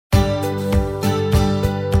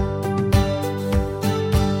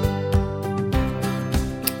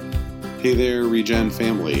Hey there, Regen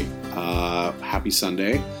family. Happy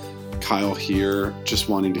Sunday. Kyle here, just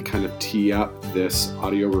wanting to kind of tee up this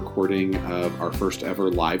audio recording of our first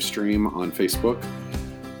ever live stream on Facebook.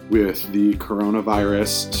 With the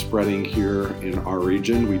coronavirus spreading here in our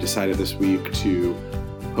region, we decided this week to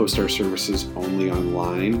host our services only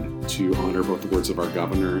online to honor both the words of our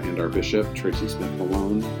governor and our bishop, Tracy Smith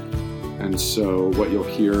Malone. And so what you'll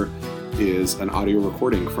hear is an audio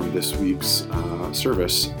recording from this week's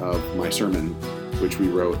service of my sermon, which we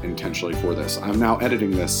wrote intentionally for this. I'm now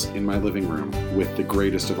editing this in my living room with the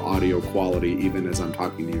greatest of audio quality, even as I'm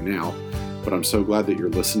talking to you now. But I'm so glad that you're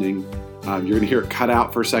listening. You're going to hear it cut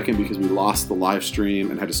out for a second because we lost the live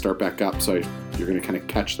stream and had to start back up. So you're going to kind of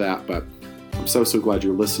catch that. But I'm so glad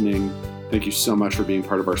you're listening. Thank you so much for being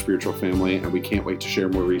part of our spiritual family. And we can't wait to share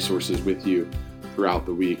more resources with you throughout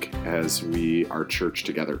the week as we are church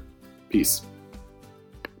together. Peace.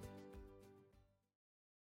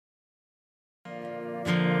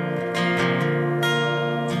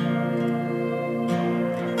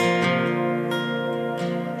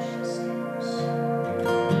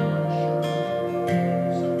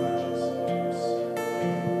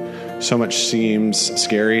 So much seems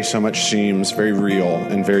scary, so much seems very real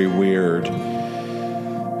and very weird.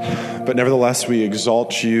 But nevertheless, we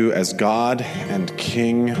exalt you as God and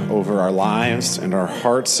King over our lives and our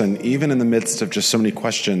hearts, and even in the midst of just so many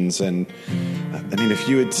questions. And I mean, if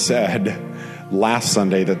you had said last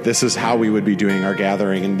Sunday that this is how we would be doing our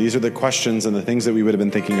gathering, and these are the questions and the things that we would have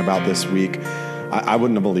been thinking about this week, I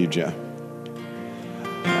wouldn't have believed you.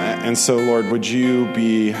 And so, Lord, would you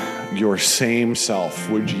be your same self?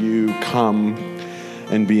 Would you come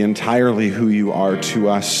and be entirely who you are to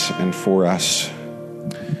us and for us?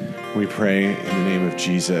 We pray in the name of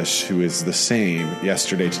Jesus, who is the same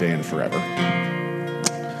yesterday, today, and forever.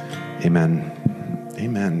 Amen.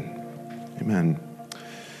 Amen. Amen.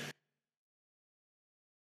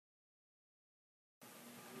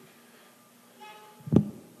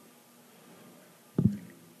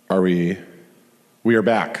 We are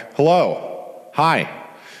back. Hello. Hi.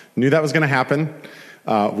 Knew that was going to happen.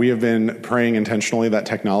 We have been praying intentionally that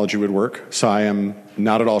technology would work, so I am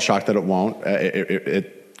not at all shocked that it won't.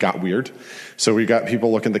 It got weird. So we got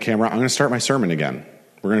people looking at the camera. I'm going to start my sermon again.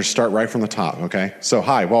 We're going to start right from the top, okay? So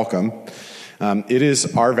hi, welcome. It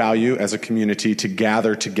is our value as a community to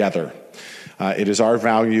gather together. It is our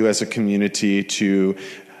value as a community to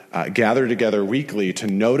gather together weekly to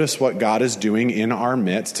notice what God is doing in our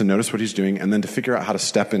midst, to notice what he's doing, and then to figure out how to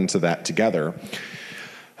step into that together.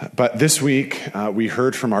 But this week, we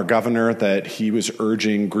heard from our governor that he was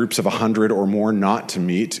urging groups of 100 or more not to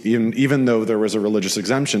meet, even though there was a religious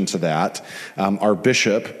exemption to that. Our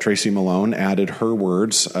bishop, Tracy Malone, added her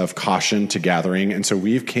words of caution to gathering, and so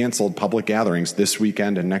we've canceled public gatherings this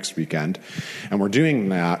weekend and next weekend. And we're doing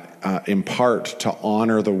that in part to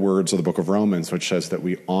honor the words of the book of Romans, which says that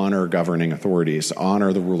we honor governing authorities,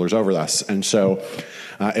 honor the rulers over us. And so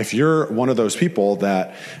if you're one of those people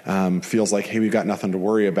that feels like, hey, we've got nothing to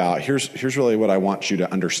worry about, here's really what I want you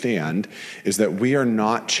to understand, is that we are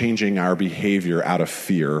not changing our behavior out of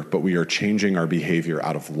fear, but we are changing our behavior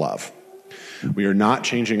out of love. We are not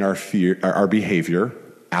changing our behavior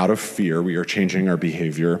out of fear. We are changing our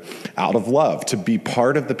behavior out of love. To be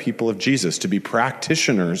part of the people of Jesus, to be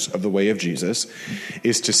practitioners of the way of Jesus,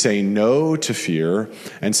 is to say no to fear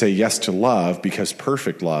and say yes to love, because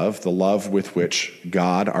perfect love, the love with which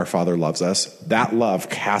God, our Father, loves us, that love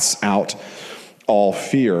casts out all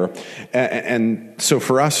fear. And so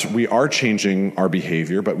for us, we are changing our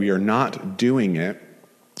behavior, but we are not doing it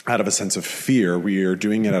out of a sense of fear. We are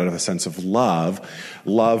doing it out of a sense of love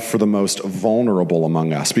for the most vulnerable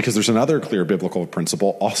among us. Because there's another clear biblical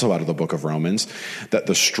principle, also out of the book of Romans, that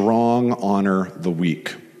the strong honor the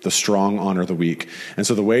weak. The strong honor the weak. And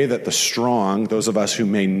so the way that the strong, those of us who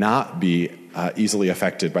may not be easily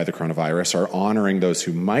affected by the coronavirus, are honoring those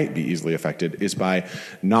who might be easily affected, is by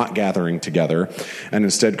not gathering together and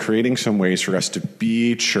instead creating some ways for us to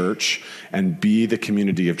be church and be the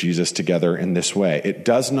community of Jesus together in this way. It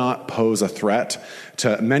does not pose a threat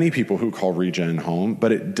to many people who call Regen home,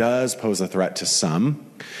 but it does pose a threat to some.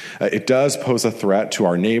 It does pose a threat to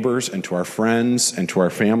our neighbors and to our friends and to our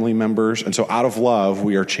family members. And so out of love,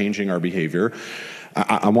 we are changing our behavior.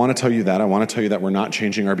 I want to tell you that. I want to tell you that we're not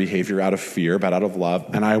changing our behavior out of fear, but out of love.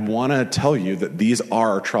 And I want to tell you that these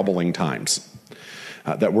are troubling times.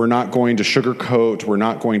 that we're not going to sugarcoat, we're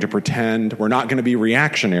not going to pretend, we're not going to be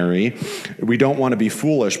reactionary. We don't want to be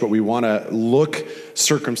foolish, but we want to look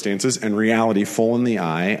circumstances and reality full in the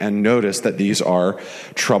eye and notice that these are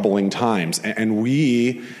troubling times. And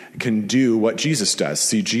we can do what Jesus does.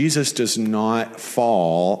 See, Jesus does not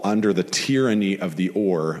fall under the tyranny of the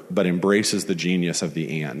or, but embraces the genius of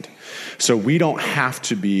the and. So we don't have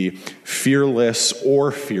to be fearless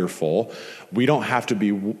or fearful. We don't have to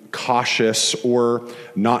be cautious or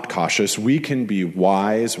not cautious. We can be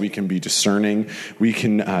wise. We can be discerning. We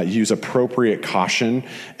can use appropriate caution.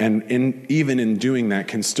 And even in doing that,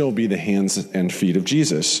 can still be the hands and feet of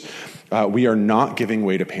Jesus. We are not giving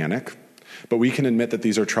way to panic. But we can admit that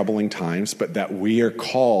these are troubling times, but that we are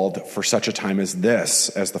called for such a time as this,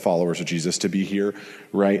 as the followers of Jesus, to be here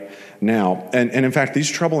right now. And in fact, these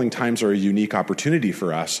troubling times are a unique opportunity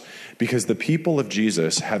for us because the people of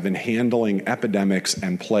Jesus have been handling epidemics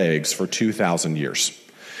and plagues for 2,000 years.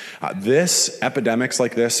 Epidemics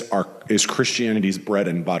like this is Christianity's bread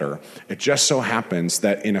and butter. It just so happens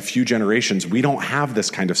that in a few generations, we don't have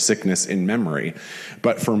this kind of sickness in memory.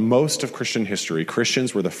 But for most of Christian history,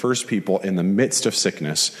 Christians were the first people in the midst of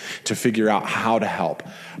sickness to figure out how to help,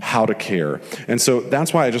 how to care. And so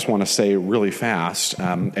that's why I just want to say really fast,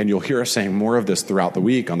 and you'll hear us saying more of this throughout the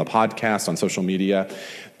week on the podcast, on social media.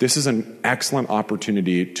 This is an excellent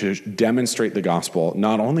opportunity to demonstrate the gospel,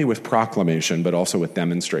 not only with proclamation, but also with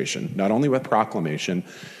demonstration. Not only with proclamation,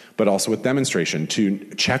 but also with demonstration, to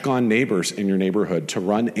check on neighbors in your neighborhood, to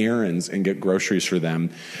run errands and get groceries for them,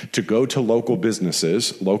 to go to local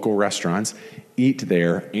businesses, local restaurants, eat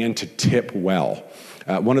there, and to tip well.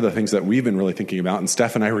 One of the things that we've been really thinking about, and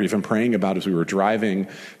Steph and I were even praying about as we were driving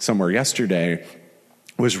somewhere yesterday,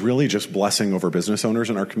 was really just blessing over business owners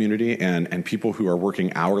in our community and people who are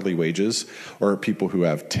working hourly wages or people who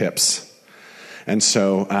have tips. And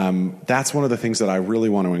so that's one of the things that I really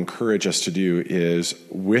want to encourage us to do is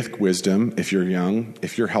with wisdom, if you're young,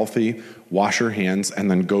 if you're healthy, wash your hands and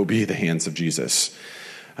then go be the hands of Jesus.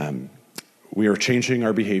 We are changing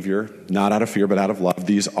our behavior, not out of fear, but out of love.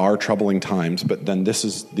 These are troubling times, but then this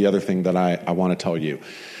is the other thing that I want to tell you.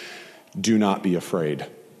 Do not be afraid.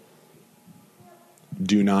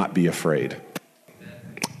 Do not be afraid.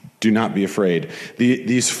 Do not be afraid.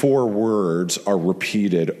 These 4 words are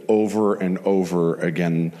repeated over and over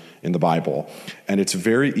again in the Bible. And it's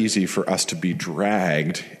very easy for us to be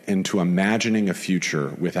dragged into imagining a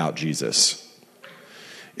future without Jesus.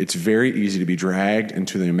 It's very easy to be dragged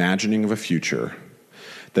into the imagining of a future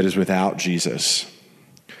that is without Jesus.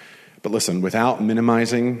 But listen, without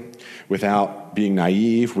minimizing, without being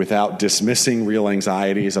naive, without dismissing real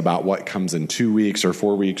anxieties about what comes in 2 weeks or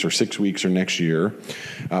 4 weeks or 6 weeks or next year,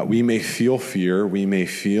 we may feel fear, we may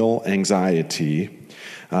feel anxiety,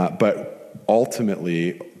 but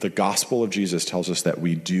ultimately the gospel of Jesus tells us that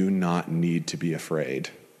we do not need to be afraid.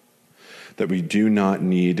 That we do not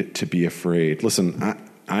need to be afraid. Listen,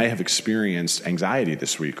 I have experienced anxiety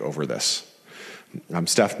this week over this.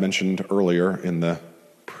 Steph mentioned earlier in the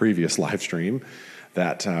previous live stream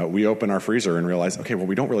that we open our freezer and realize, okay, well,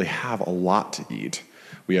 we don't really have a lot to eat.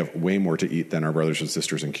 We have way more to eat than our brothers and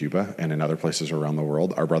sisters in Cuba and in other places around the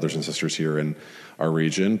world, our brothers and sisters here in our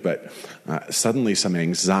region. But suddenly some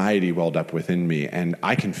anxiety welled up within me, and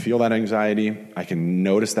I can feel that anxiety. I can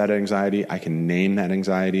notice that anxiety. I can name that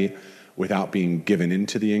anxiety without being given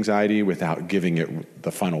into the anxiety, without giving it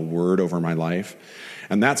the final word over my life.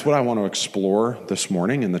 And that's what I want to explore this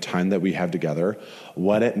morning in the time that we have together,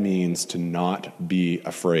 what it means to not be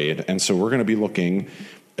afraid. And so we're going to be looking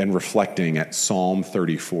and reflecting at Psalm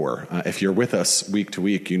 34. If you're with us week to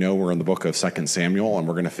week, you know we're in the book of 2 Samuel, and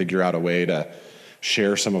we're going to figure out a way to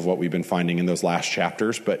share some of what we've been finding in those last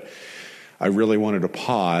chapters. But I really wanted to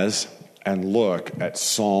pause and look at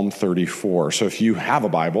Psalm 34. So if you have a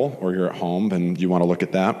Bible or you're at home and you want to look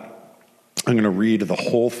at that, I'm going to read the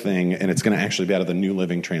whole thing, and it's going to actually be out of the New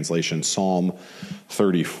Living Translation, Psalm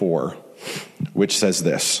 34, which says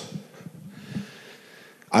this: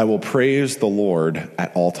 I will praise the Lord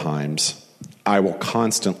at all times. I will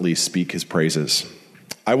constantly speak his praises.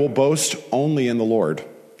 I will boast only in the Lord.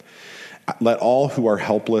 Let all who are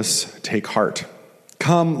helpless take heart.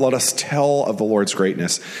 Come, let us tell of the Lord's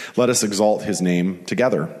greatness. Let us exalt his name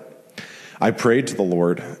together. I prayed to the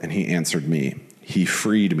Lord, and he answered me. He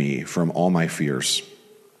freed me from all my fears.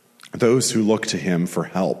 Those who look to him for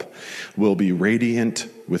help will be radiant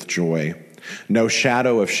with joy. No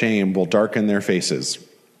shadow of shame will darken their faces.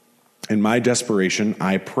 In my desperation,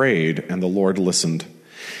 I prayed, and the Lord listened.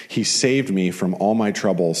 He saved me from all my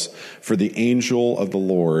troubles, for the angel of the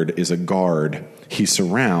Lord is a guard. He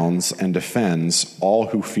surrounds and defends all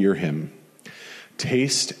who fear him.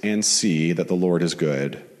 Taste and see that the Lord is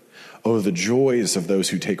good. Oh, the joys of those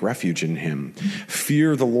who take refuge in him.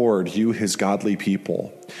 Fear the Lord, you his godly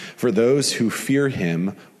people. For those who fear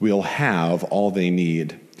him will have all they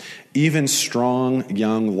need. Even strong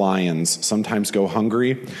young lions sometimes go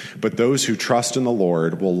hungry, but those who trust in the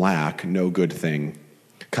Lord will lack no good thing.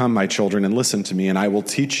 Come, my children, and listen to me, and I will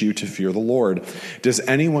teach you to fear the Lord. Does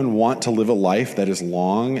anyone want to live a life that is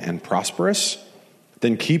long and prosperous?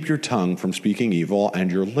 Then keep your tongue from speaking evil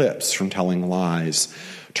and your lips from telling lies.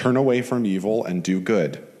 Turn away from evil and do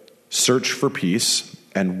good. Search for peace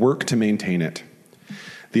and work to maintain it.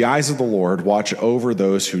 The eyes of the Lord watch over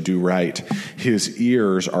those who do right. His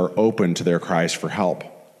ears are open to their cries for help.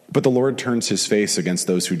 But the Lord turns his face against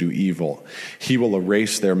those who do evil. He will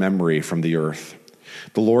erase their memory from the earth.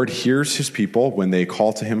 The Lord hears his people when they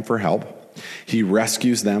call to him for help. He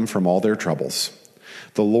rescues them from all their troubles.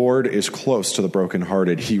 The Lord is close to the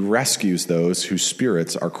brokenhearted. He rescues those whose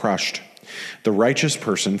spirits are crushed. The righteous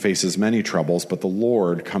person faces many troubles, but the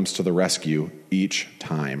Lord comes to the rescue each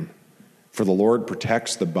time. For the Lord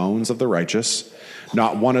protects the bones of the righteous.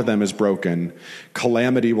 Not one of them is broken.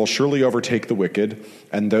 Calamity will surely overtake the wicked,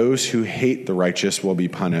 and those who hate the righteous will be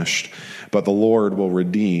punished. But the Lord will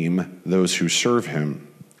redeem those who serve him.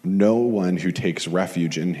 No one who takes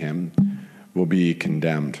refuge in him will be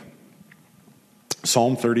condemned.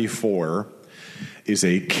 Psalm 34 is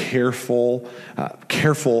a careful,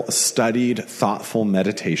 studied, thoughtful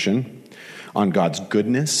meditation on God's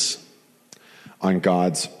goodness, on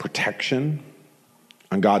God's protection,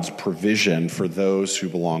 on God's provision for those who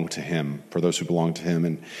belong to him,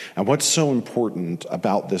 And what's so important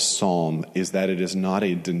about this psalm is that it is not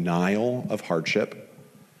a denial of hardship.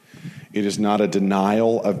 It is not a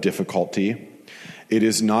denial of difficulty. It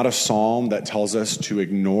is not a psalm that tells us to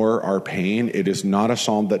ignore our pain. It is not a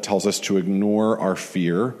psalm that tells us to ignore our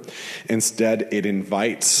fear. Instead, it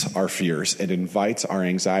invites our fears. It invites our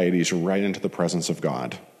anxieties right into the presence of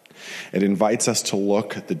God. It invites us to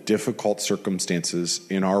look at the difficult circumstances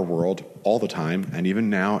in our world all the time, and even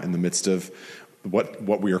now in the midst of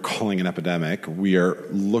what we are calling an epidemic, we are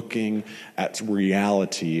looking at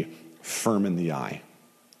reality firm in the eye.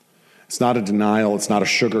 It's not a denial. It's not a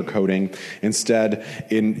sugarcoating. Instead,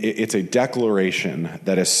 it's a declaration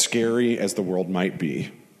that as scary as the world might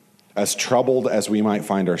be, as troubled as we might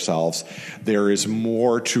find ourselves, there is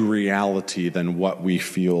more to reality than what we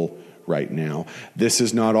feel right now. This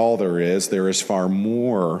is not all there is. There is far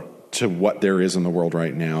more to what there is in the world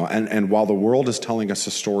right now. And while the world is telling us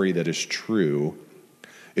a story that is true,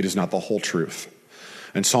 it is not the whole truth.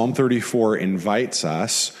 And Psalm 34 invites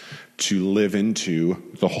us to live into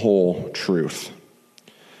the whole truth.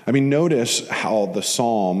 I mean, notice how the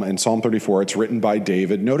psalm, in Psalm 34, it's written by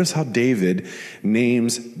David. Notice how David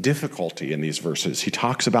names difficulty in these verses. He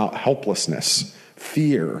talks about helplessness,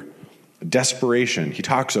 fear, desperation. He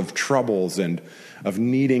talks of troubles and of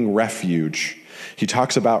needing refuge. He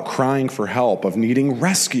talks about crying for help, of needing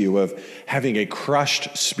rescue, of having a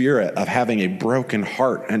crushed spirit, of having a broken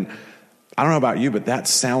heart. And I don't know about you, but that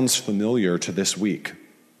sounds familiar to this week.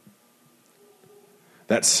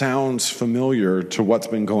 That sounds familiar to what's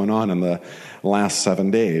been going on in the last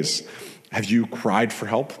 7 days. Have you cried for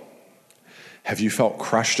help? Have you felt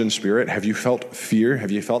crushed in spirit? Have you felt fear?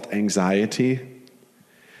 Have you felt anxiety?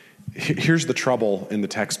 Here's the trouble in the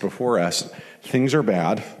text before us. Things are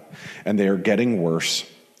bad, and they are getting worse,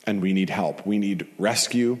 and we need help. We need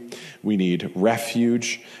rescue. We need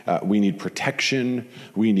refuge. We need protection.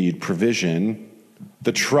 We need provision.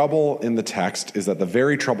 The trouble in the text is that the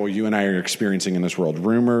very trouble you and I are experiencing in this world,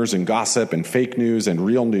 rumors and gossip and fake news and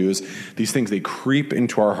real news, these things, they creep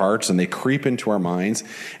into our hearts and they creep into our minds.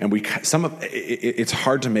 And it's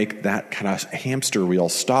hard to make that kind of hamster wheel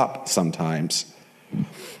stop sometimes.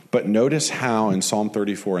 But notice how in Psalm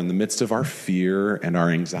 34, in the midst of our fear and our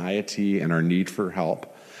anxiety and our need for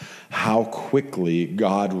help, how quickly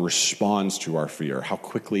God responds to our fear, how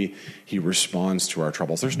quickly he responds to our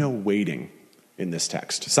troubles. There's no waiting in this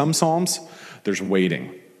text. Some Psalms, there's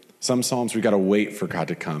waiting. Some Psalms, we got to wait for God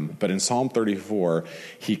to come. But in Psalm 34,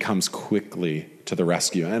 he comes quickly to the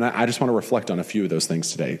rescue. And I just want to reflect on a few of those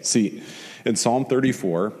things today. See, in Psalm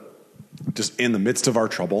 34, just in the midst of our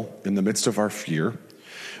trouble, in the midst of our fear,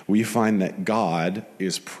 we find that God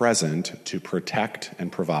is present to protect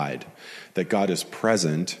and provide. That God is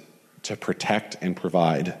present to protect and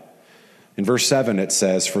provide. In verse 7, it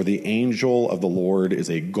says, "For the angel of the Lord is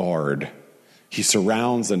a guard. He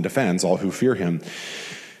surrounds and defends all who fear him."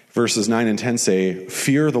 Verses 9 and 10 say,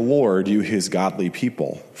 "Fear the Lord, you his godly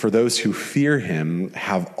people. For those who fear him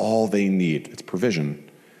have all they need." It's provision.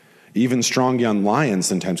 Even strong young lions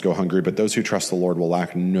sometimes go hungry, but those who trust the Lord will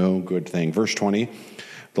lack no good thing. Verse 20,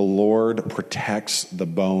 the Lord protects the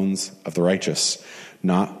bones of the righteous.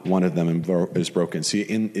 Not one of them is broken. See,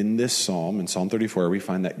 in this psalm, in Psalm 34, we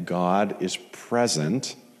find that God is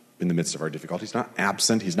present in the midst of our difficulty. He's not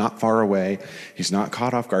absent. He's not far away. He's not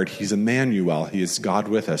caught off guard. He's Emmanuel. He is God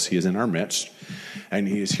with us. He is in our midst, and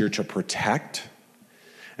he is here to protect,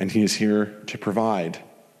 and he is here to provide.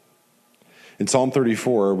 In Psalm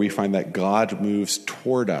 34, we find that God moves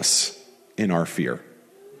toward us in our fear.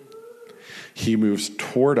 He moves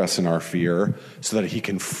toward us in our fear so that he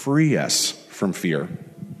can free us from fear.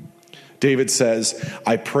 David says,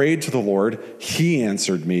 I prayed to the Lord, he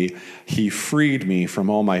answered me, he freed me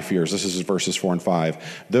from all my fears. This is verses 4 and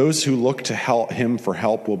 5. Those who look to him for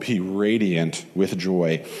help will be radiant with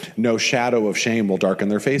joy. No shadow of shame will darken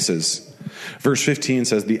their faces. Verse 15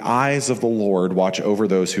 says, the eyes of the Lord watch over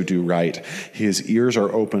those who do right. His ears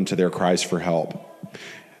are open to their cries for help.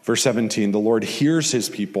 Verse 17, the Lord hears his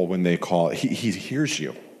people when they call. He hears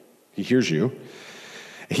you. He hears you.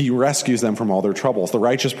 He rescues them from all their troubles. The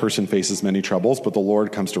righteous person faces many troubles, but the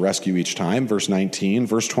Lord comes to rescue each time. Verse 19,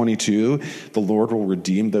 verse 22, the Lord will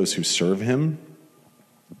redeem those who serve him.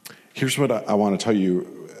 Here's what I want to tell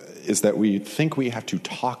you, is that we think we have to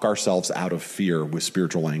talk ourselves out of fear with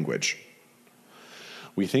spiritual language.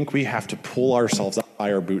 We think we have to pull ourselves up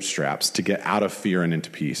by our bootstraps to get out of fear and into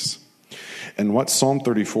peace. And what Psalm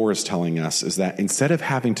 34 is telling us is that instead of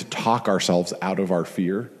having to talk ourselves out of our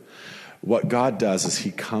fear, what God does is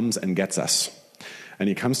he comes and gets us. And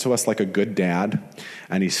he comes to us like a good dad,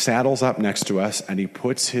 and he saddles up next to us, and he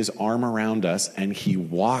puts his arm around us, and he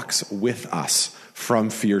walks with us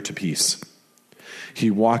from fear to peace. He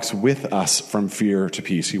walks with us from fear to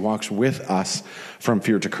peace. He walks with us from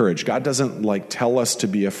fear to courage. God doesn't tell us to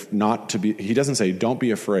be not to be. He doesn't say don't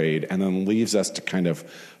be afraid and then leaves us to kind of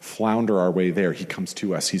flounder our way there. He comes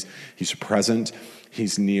to us. He's present.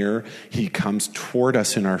 He's near. He comes toward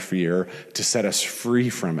us in our fear to set us free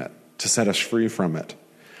from it. To set us free from it.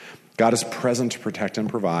 God is present to protect and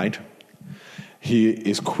provide. He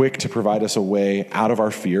is quick to provide us a way out of our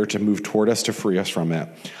fear, to move toward us, to free us from it.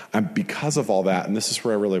 And because of all that, and this is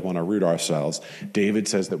where I really want to root ourselves, David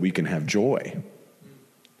says that we can have joy.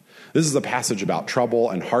 This is a passage about trouble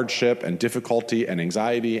and hardship and difficulty and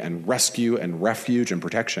anxiety and rescue and refuge and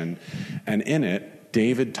protection. And in it,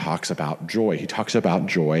 David talks about joy. He talks about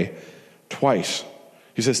joy twice.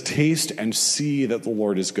 He says, taste and see that the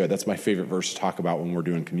Lord is good. That's my favorite verse to talk about when we're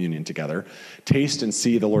doing communion together. Taste and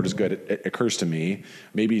see the Lord is good. It occurs to me,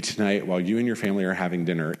 maybe tonight while you and your family are having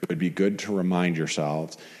dinner, it would be good to remind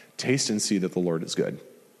yourselves, taste and see that the Lord is good.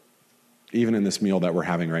 Even in this meal that we're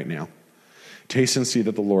having right now. Taste and see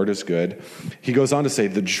that the Lord is good. He goes on to say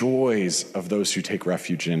the joys of those who take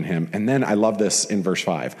refuge in him. And then I love this in verse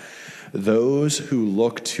 5. Those who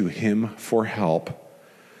look to him for help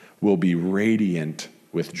will be radiant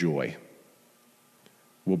with joy.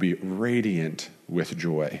 Will be radiant with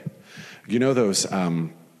joy. You know those,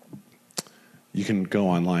 you can go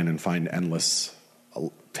online and find endless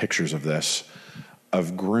pictures of this,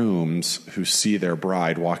 of grooms who see their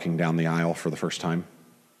bride walking down the aisle for the first time.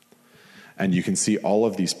 And you can see all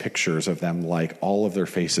of these pictures of them, like all of their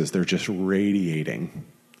faces, they're just radiating.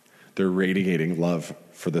 They're radiating love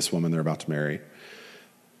for this woman they're about to marry.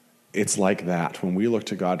 It's like that. When we look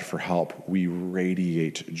to God for help, we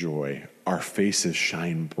radiate joy. Our faces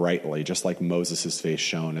shine brightly, just like Moses' face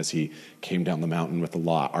shone as he came down the mountain with the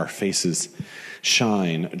law. Our faces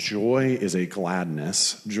shine. Joy is a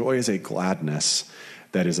gladness. Joy is a gladness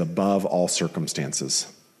that is above all circumstances.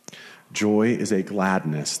 Joy is a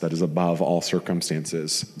gladness that is above all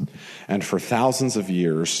circumstances. And for thousands of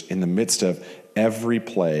years, in the midst of every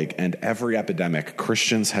plague and every epidemic,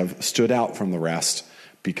 Christians have stood out from the rest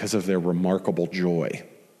because of their remarkable joy,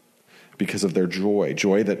 because of their joy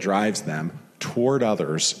that drives them toward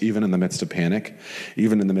others, even in the midst of panic,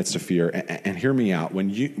 even in the midst of fear. And hear me out, when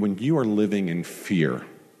you are living in fear,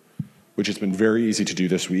 which has been very easy to do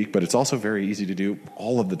this week, but it's also very easy to do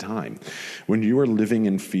all of the time. When you are living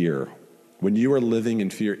in fear,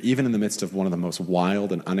 even in the midst of one of the most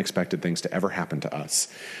wild and unexpected things to ever happen to us,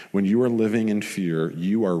 when you are living in fear,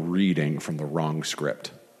 you are reading from the wrong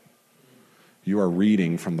script. You are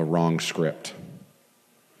reading from the wrong script.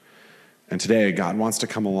 And today, God wants to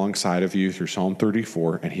come alongside of you through Psalm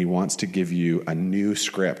 34, and he wants to give you a new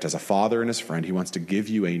script. As a father and his friend, he wants to give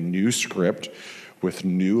you a new script with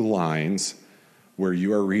new lines where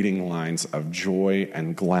you are reading lines of joy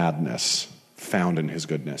and gladness found in his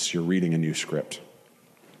goodness. You're reading a new script.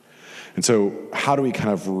 And so how do we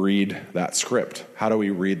kind of read that script? How do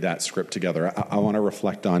we read that script together? I want to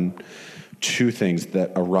reflect on two things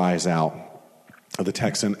that arise out of the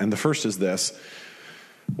text. And the first is this: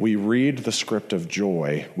 we read the script of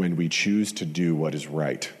joy when we choose to do what is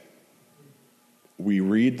right. We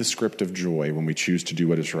read the script of joy when we choose to do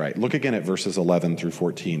what is right. Look again at verses 11 through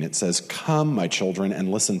 14. It says, "Come, my children,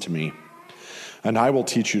 and listen to me, and I will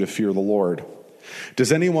teach you to fear the Lord.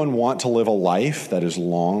 Does anyone want to live a life that is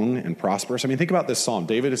long and prosperous?" I mean, think about this psalm.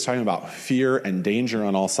 David is talking about fear and danger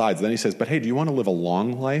on all sides. Then he says, but hey, do you want to live a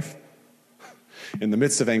long life? In the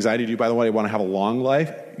midst of anxiety, do you, by the way, want to have a long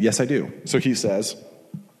life? Yes, I do. So he says,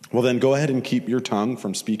 well, then go ahead and keep your tongue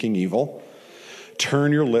from speaking evil.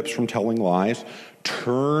 Turn your lips from telling lies.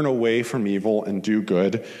 Turn away from evil and do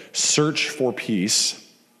good. Search for peace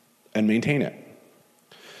and maintain it.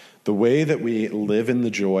 The way that we live in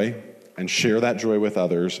the joy and share that joy with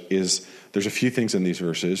others is, there's a few things in these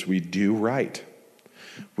verses. We do right.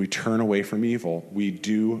 We turn away from evil. We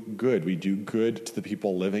do good. We do good to the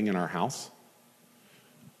people living in our house.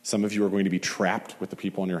 Some of you are going to be trapped with the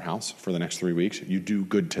people in your house for the next 3 weeks. You do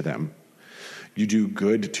good to them. You do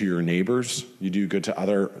good to your neighbors. You do good to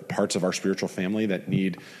other parts of our spiritual family that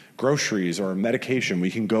need groceries or medication. We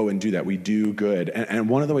can go and do that. We do good. And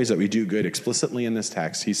one of the ways that we do good explicitly in this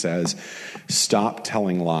text, he says, stop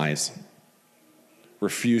telling lies.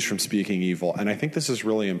 Refuse from speaking evil. And I think this is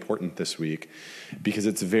really important this week because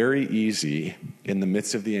it's very easy in the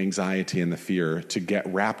midst of the anxiety and the fear to get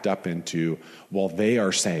wrapped up into, well, they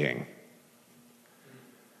are saying.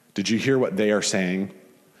 Did you hear what they are saying?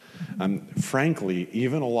 Frankly,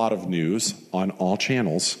 even a lot of news on all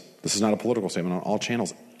channels, this is not a political statement, on all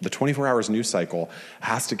channels, the 24 hours news cycle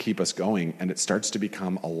has to keep us going, and it starts to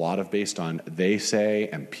become a lot of based on they say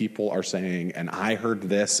and people are saying, and I heard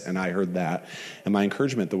this and I heard that. And my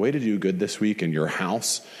encouragement, the way to do good this week in your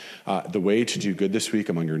house, the way to do good this week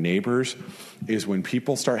among your neighbors is when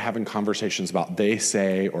people start having conversations about they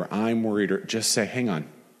say or I'm worried, or just say, hang on,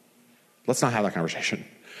 let's not have that conversation.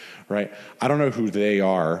 Right? I don't know who they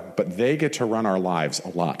are, but they get to run our lives a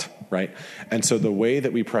lot, right? And so the way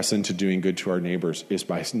that we press into doing good to our neighbors is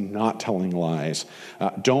by not telling lies.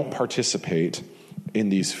 Don't participate in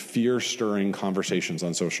these fear-stirring conversations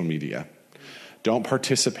on social media. Don't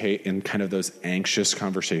participate in kind of those anxious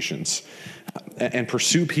conversations. And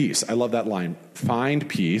pursue peace. I love that line. Find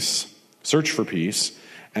peace, search for peace,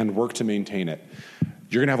 and work to maintain it.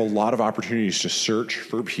 You're going to have a lot of opportunities to search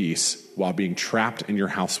for peace while being trapped in your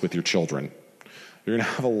house with your children. You're going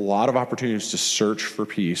to have a lot of opportunities to search for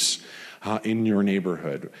peace in your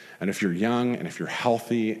neighborhood. And if you're young and if you're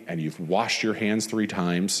healthy and you've washed your hands 3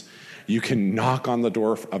 times, you can knock on the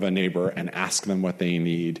door of a neighbor and ask them what they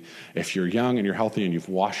need. If you're young and you're healthy and you've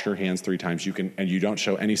washed your hands 3 times, you can, and you don't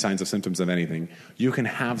show any signs of symptoms of anything, you can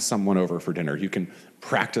have someone over for dinner. You can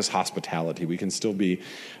practice hospitality. We can still be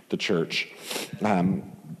the church.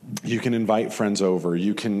 You can invite friends over.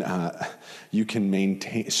 You can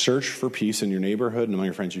search for peace in your neighborhood and among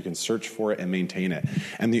your friends. You can search for it and maintain it.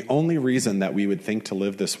 And the only reason that we would think to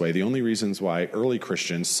live this way, the only reasons why early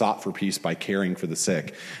Christians sought for peace by caring for the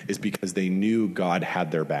sick is because they knew God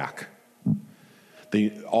had their back.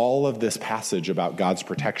 All of this passage about God's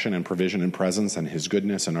protection and provision and presence and his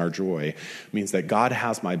goodness and our joy means that God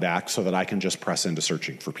has my back so that I can just press into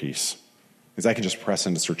searching for peace. Because I can just press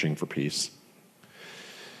into searching for peace.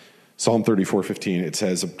 Psalm 34:15,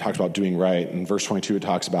 it talks about doing right. In verse 22, it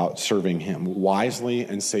talks about serving him. Wisely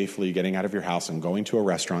and safely getting out of your house and going to a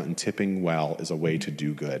restaurant and tipping well is a way to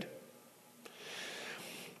do good.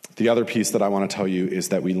 The other piece that I want to tell you is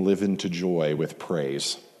that we live into joy with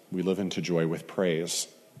praise. We live into joy with praise.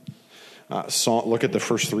 Look at the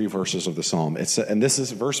first 3 verses of the psalm.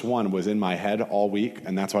 Verse 1 was in my head all week,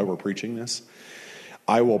 and that's why we're preaching this.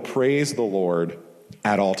 I will praise the Lord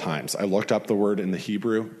at all times. I looked up the word in the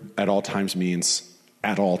Hebrew. At all times means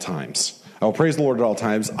at all times. I will praise the Lord at all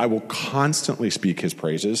times. I will constantly speak his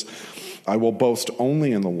praises. I will boast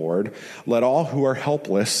only in the Lord. Let all who are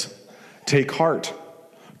helpless take heart.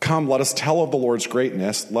 Come, let us tell of the Lord's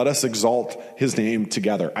greatness. Let us exalt his name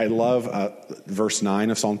together. I love verse 9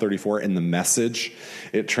 of Psalm 34 in the Message.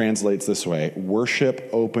 It translates this way: worship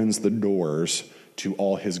opens the doors to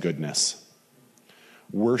all his goodness.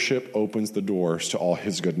 Worship opens the doors to all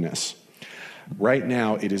his goodness. Right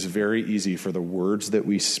now, it is very easy for the words that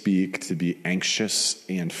we speak to be anxious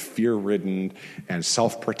and fear-ridden and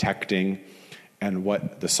self-protecting. And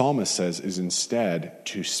what the psalmist says is instead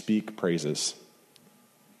to speak praises.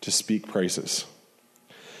 To speak praises.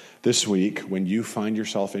 This week, when you find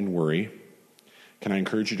yourself in worry, can I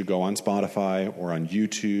encourage you to go on Spotify or on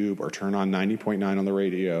YouTube or turn on 90.9 on the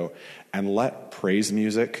radio and let praise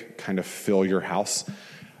music kind of fill your house?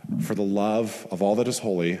 For the love of all that is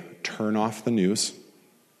holy, turn off the news.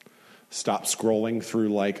 Stop scrolling through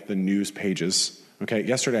like the news pages. Okay,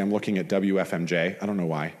 yesterday I'm looking at WFMJ. I don't know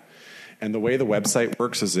why. And the way the website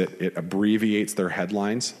works is it abbreviates their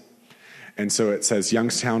headlines. And so it says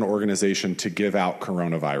Youngstown organization to give out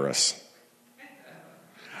coronavirus.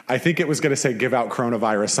 I think it was going to say give out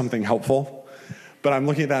coronavirus, something helpful. But I'm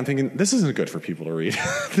looking at that and thinking, this isn't good for people to read.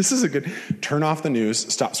 This isn't good. Turn off the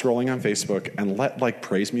news, stop scrolling on Facebook, and let like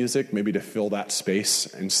praise music maybe to fill that space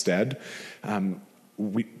instead.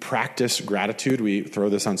 We practice gratitude. We throw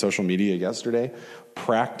this on social media yesterday.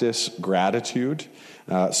 Practice gratitude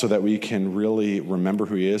so that we can really remember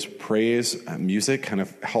who he is. Praise music kind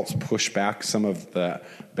of helps push back some of the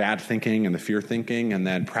bad thinking and the fear thinking. And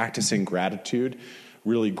then practicing gratitude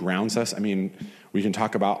really grounds us. I mean, we can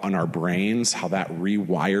talk about on our brains how that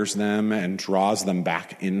rewires them and draws them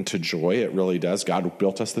back into joy. It really does. God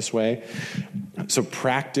built us this way. So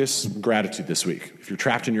practice gratitude this week. If you're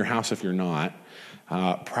trapped in your house, if you're not,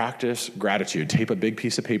 practice gratitude. Tape a big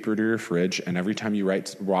piece of paper to your fridge, and every time you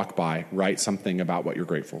walk by, write something about what you're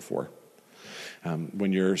grateful for.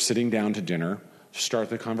 When you're sitting down to dinner, start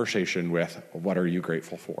the conversation with, what are you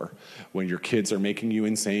grateful for? When your kids are making you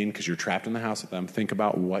insane because you're trapped in the house with them, think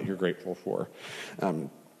about what you're grateful for.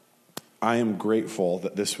 I am grateful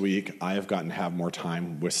that this week I have gotten to have more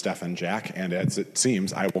time with Steph and Jack, and as it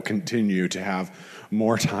seems, I will continue to have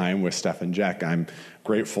more time with Steph and Jack. I'm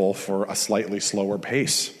grateful for a slightly slower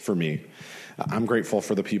pace for me. I'm grateful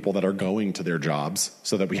for the people that are going to their jobs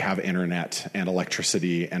so that we have internet and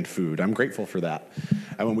electricity and food. I'm grateful for that.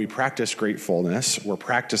 And when we practice gratefulness, we're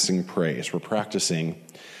practicing praise. We're practicing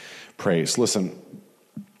praise. Listen,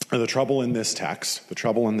 the trouble in this text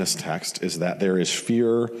is that there is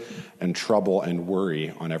fear and trouble and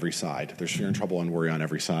worry on every side. There's fear and trouble and worry on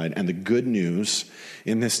every side. And the good news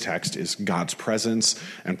in this text is God's presence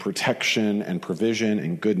and protection and provision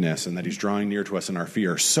and goodness, and that he's drawing near to us in our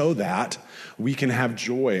fear so that we can have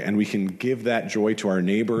joy, and we can give that joy to our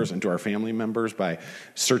neighbors and to our family members by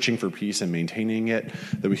searching for peace and maintaining it,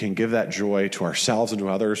 that we can give that joy to ourselves and to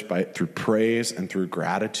others through praise and through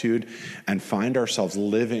gratitude, and find ourselves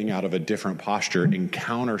living out of a different posture in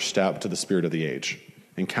counterstep to the spirit of the age.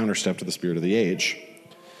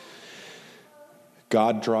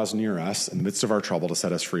 God draws near us in the midst of our trouble to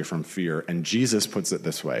set us free from fear. And Jesus puts it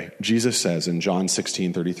this way. Jesus says in John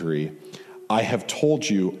 16:33, I have told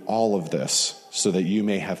you all of this so that you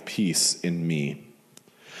may have peace in me.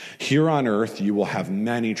 Here on earth you will have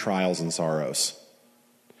many trials and sorrows.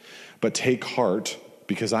 But take heart,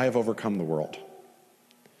 because I have overcome the world.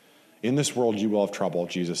 In this world you will have trouble,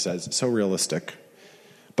 Jesus says. It's so realistic.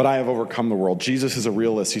 But I have overcome the world. Jesus is a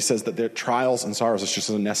realist. He says that their trials and sorrows is just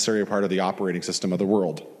a necessary part of the operating system of the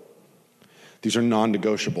world. These are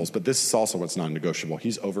non-negotiables, but this is also what's non-negotiable.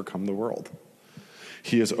 He's overcome the world.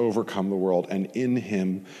 He has overcome the world, and in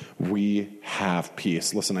him we have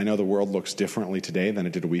peace. Listen, I know the world looks differently today than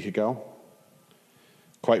it did a week ago.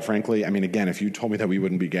 Quite frankly, I mean, again, if you told me that we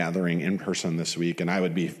wouldn't be gathering in person this week and I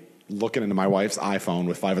would be looking into my wife's iPhone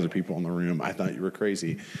with 5 other people in the room, I thought you were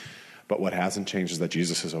crazy. But what hasn't changed is that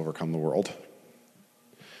Jesus has overcome the world.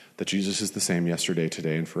 That Jesus is the same yesterday,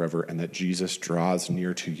 today, and forever, and that Jesus draws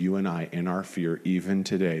near to you and I in our fear even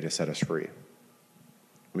today to set us free.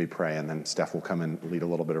 Let me pray, and then Steph will come and lead a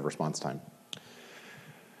little bit of response time.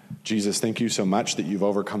 Jesus, thank you so much that you've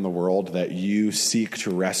overcome the world, that you seek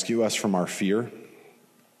to rescue us from our fear.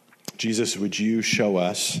 Jesus, would you show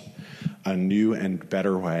us a new and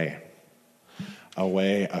better way, a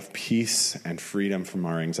way of peace and freedom from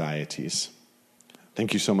our anxieties.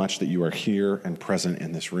 Thank you so much that you are here and present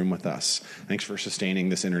in this room with us. Thanks for sustaining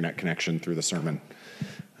this internet connection through the sermon.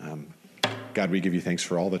 God, we give you thanks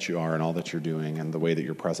for all that you are and all that you're doing and the way that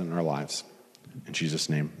you're present in our lives. In Jesus'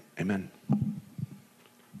 name, amen.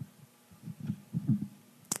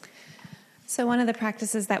 So one of the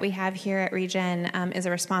practices that we have here at Region is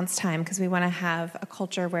a response time, because we want to have a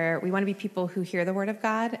culture where we want to be people who hear the word of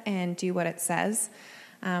God and do what it says.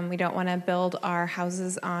 We don't want to build our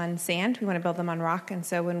houses on sand. We want to build them on rock. And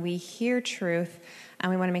so when we hear truth,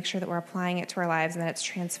 we want to make sure that we're applying it to our lives and that it's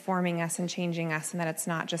transforming us and changing us, and that it's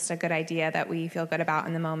not just a good idea that we feel good about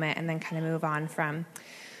in the moment and then kind of move on from.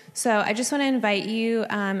 So I just want to invite you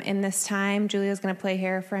in this time. Julia's going to play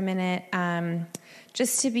here for a minute.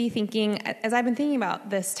 Just to be thinking, as I've been thinking about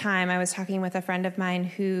this time, I was talking with a friend of mine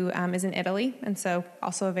who is in Italy, and so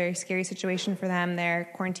also a very scary situation for them. They're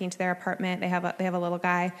quarantined to their apartment. They have a little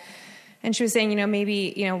guy, and she was saying,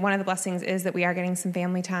 maybe one of the blessings is that we are getting some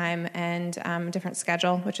family time and a different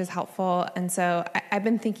schedule, which is helpful. And so I've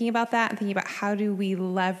been thinking about that and thinking about how do we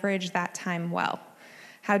leverage that time well.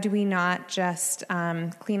 how do we not just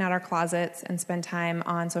clean out our closets and spend time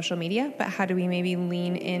on social media, but how do we maybe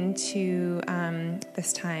lean into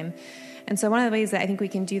this time? And so one of the ways that I think we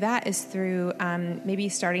can do that is through maybe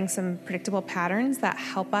starting some predictable patterns that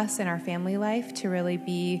help us in our family life to really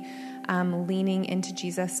be leaning into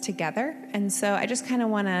Jesus together. And so I just kind of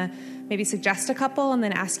want to maybe suggest a couple and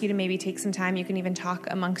then ask you to maybe take some time. You can even talk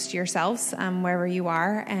amongst yourselves wherever you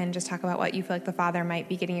are and just talk about what you feel like the Father might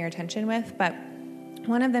be getting your attention with. But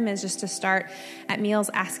one of them is just to start at meals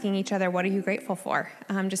asking each other, what are you grateful for?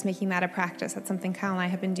 Just making that a practice. That's something Kyle and I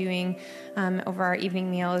have been doing over our evening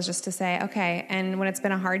meal, is just to say, okay, and when it's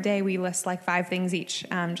been a hard day, we list like 5 things each.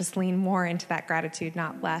 Just lean more into that gratitude,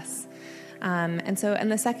 not less. And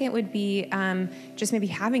the second would be just maybe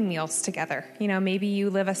having meals together. You know, maybe you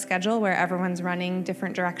live a schedule where everyone's running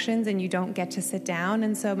different directions and you don't get to sit down.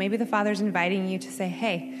 And so maybe the Father's inviting you to say,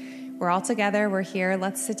 hey, we're all together, we're here,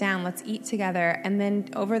 let's sit down, let's eat together. And then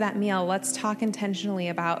over that meal, let's talk intentionally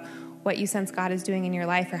about what you sense God is doing in your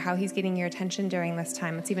life or how he's getting your attention during this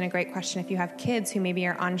time. It's even a great question if you have kids who maybe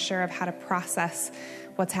are unsure of how to process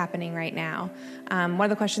what's happening right now. One of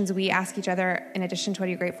the questions we ask each other, in addition to what are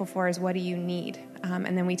you grateful for, is what do you need?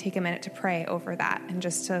 And then we take a minute to pray over that and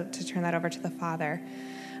just to turn that over to the Father.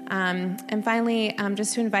 And finally,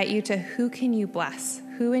 just to invite you to who can you bless?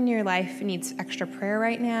 Who in your life needs extra prayer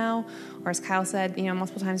right now? Or as Kyle said,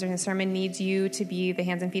 multiple times during the sermon, needs you to be the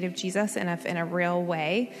hands and feet of Jesus in a real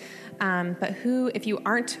way. But who, if you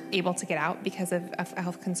aren't able to get out because of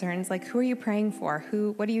health concerns, like who are you praying for?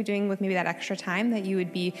 What are you doing with maybe that extra time that you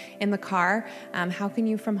would be in the car? How can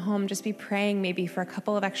you from home just be praying maybe for a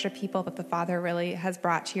couple of extra people that the Father really has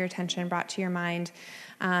brought to your attention, brought to your mind?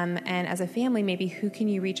 And as a family, maybe who can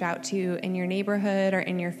you reach out to in your neighborhood or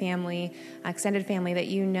in your family, extended family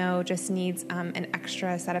that just needs an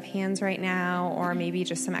extra set of hands right now, or maybe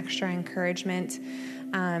just some extra encouragement?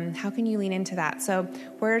 How can you lean into that? So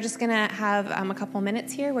we're just going to have a couple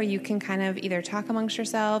minutes here where you can kind of either talk amongst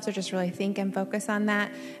yourselves or just really think and focus on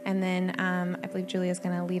that. And then I believe Julia's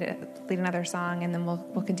going to lead another song, and then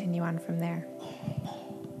we'll continue on from there.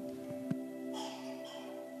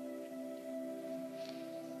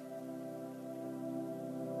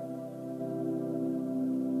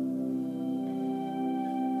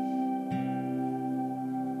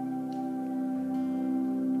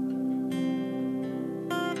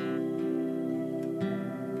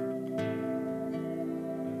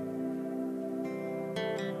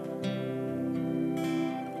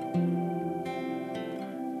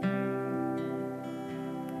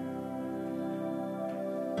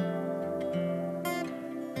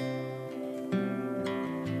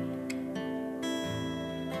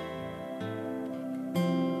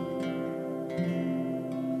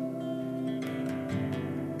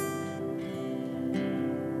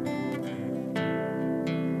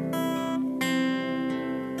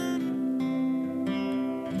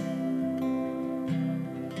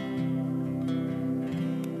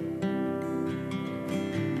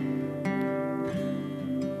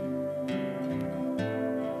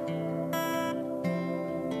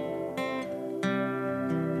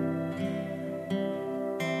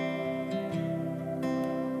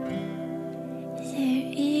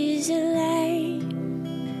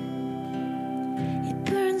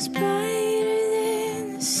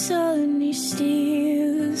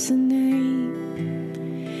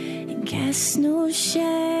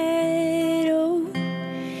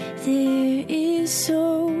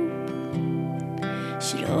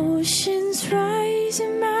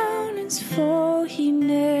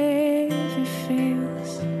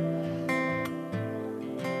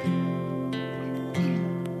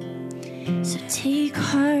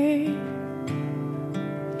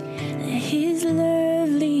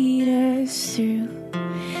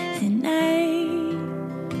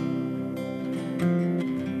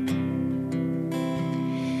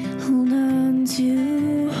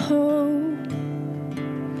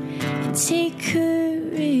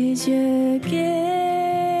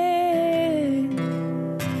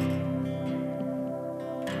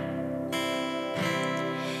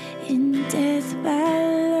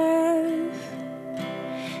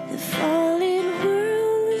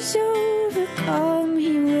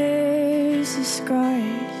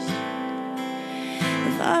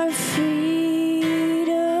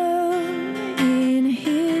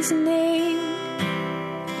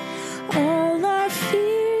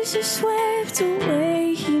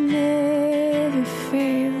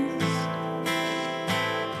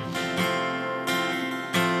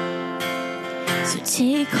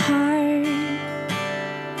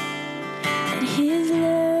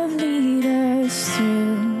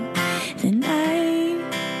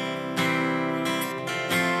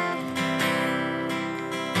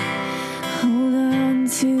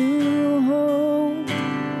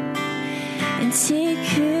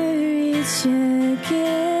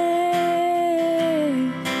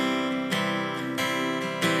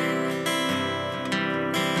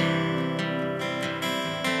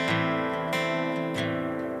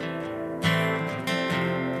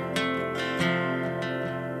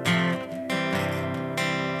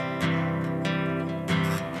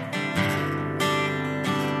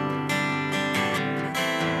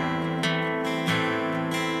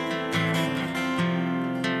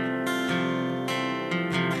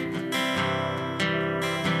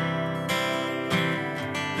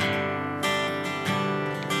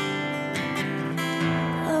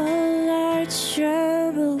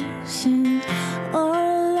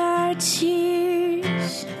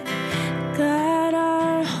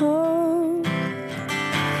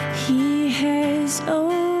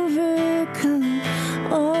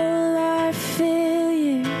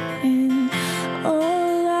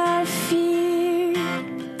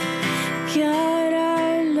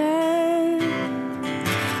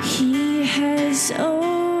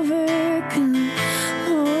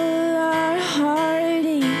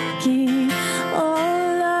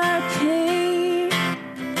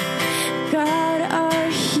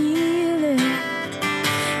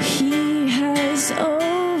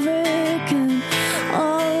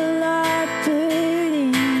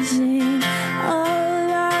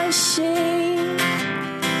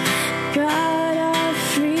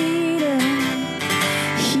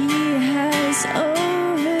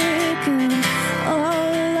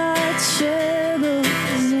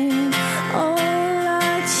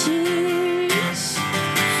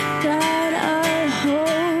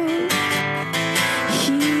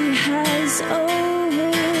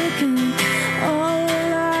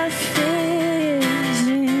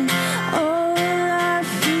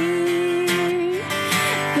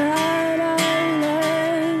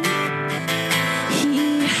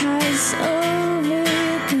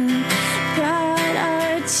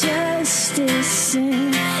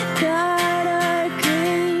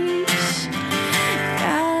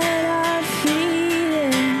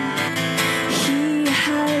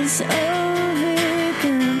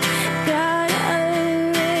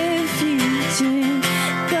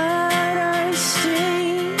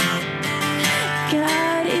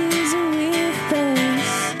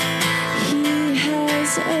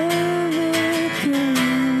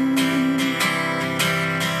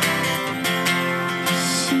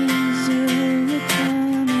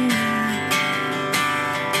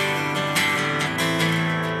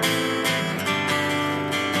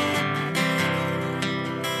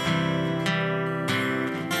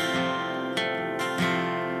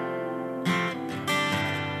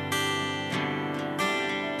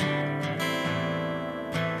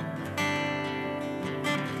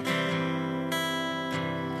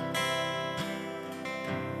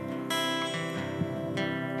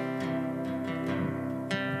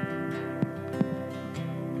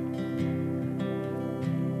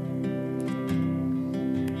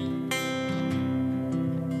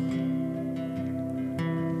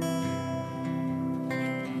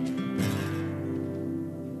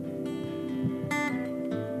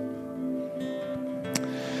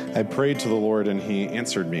 I prayed to the Lord, and he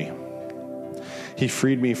answered me. He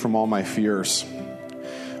freed me from all my fears.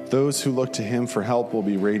 Those who look to him for help will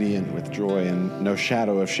be radiant with joy, and no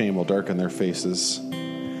shadow of shame will darken their faces.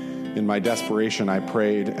 In my desperation, I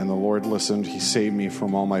prayed, and the Lord listened. He saved me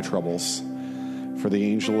from all my troubles. For the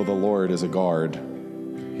angel of the Lord is a guard.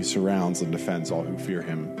 He surrounds and defends all who fear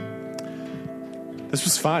him. This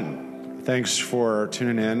was fun. Thanks for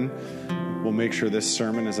tuning in. We'll make sure this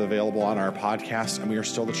sermon is available on our podcast, and we are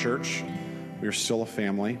still the church. We are still a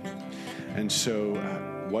family. And so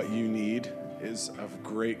what you need is of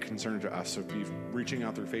great concern to us. So be reaching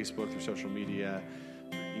out through Facebook, through social media,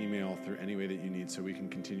 through email, through any way that you need, so we can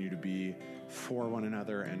continue to be for one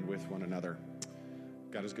another and with one another.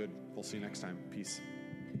 God is good. We'll see you next time. Peace.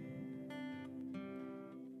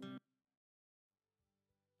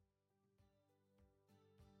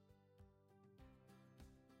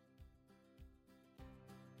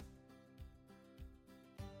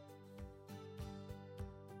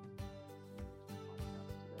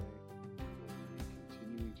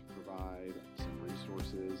 Continuing to provide some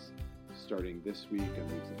resources starting this week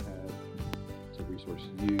and weeks ahead to resource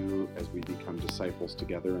you as we become disciples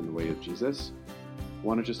together in the way of Jesus. I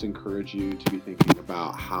want to just encourage you to be thinking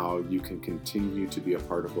about how you can continue to be a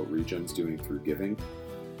part of what Regen's doing through giving.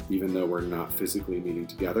 Even though we're not physically meeting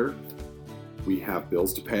together, we have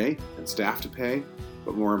bills to pay and staff to pay,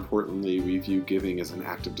 but more importantly, we view giving as an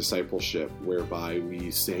act of discipleship whereby we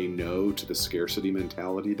say no to the scarcity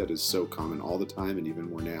mentality that is so common all the time and even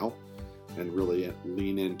more now, and really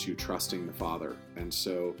lean into trusting the Father. And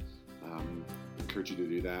so I encourage you to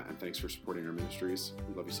do that, and thanks for supporting our ministries.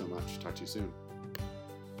 We love you so much. Talk to you soon.